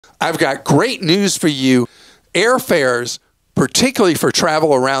I've got great news for you. Airfares, particularly for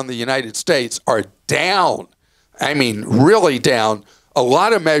travel around the United States, are down. I mean, really down. A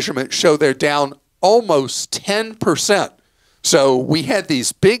lot of measurements show they're down almost 10%. So we had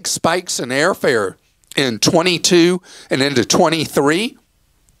these big spikes in airfare in 22 and into 23.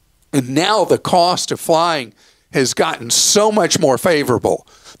 And now the cost of flying has gotten so much more favorable.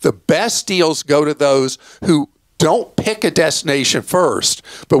 The best deals go to those who don't pick a destination first,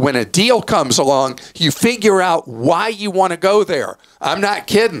 but when a deal comes along, you figure out why you want to go there. I'm not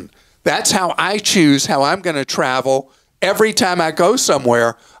kidding. That's how I choose how I'm going to travel. Every time I go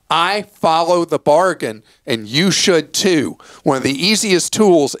somewhere, I follow the bargain, and you should too. One of the easiest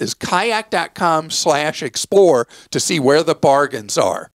tools is kayak.com/explore to see where the bargains are.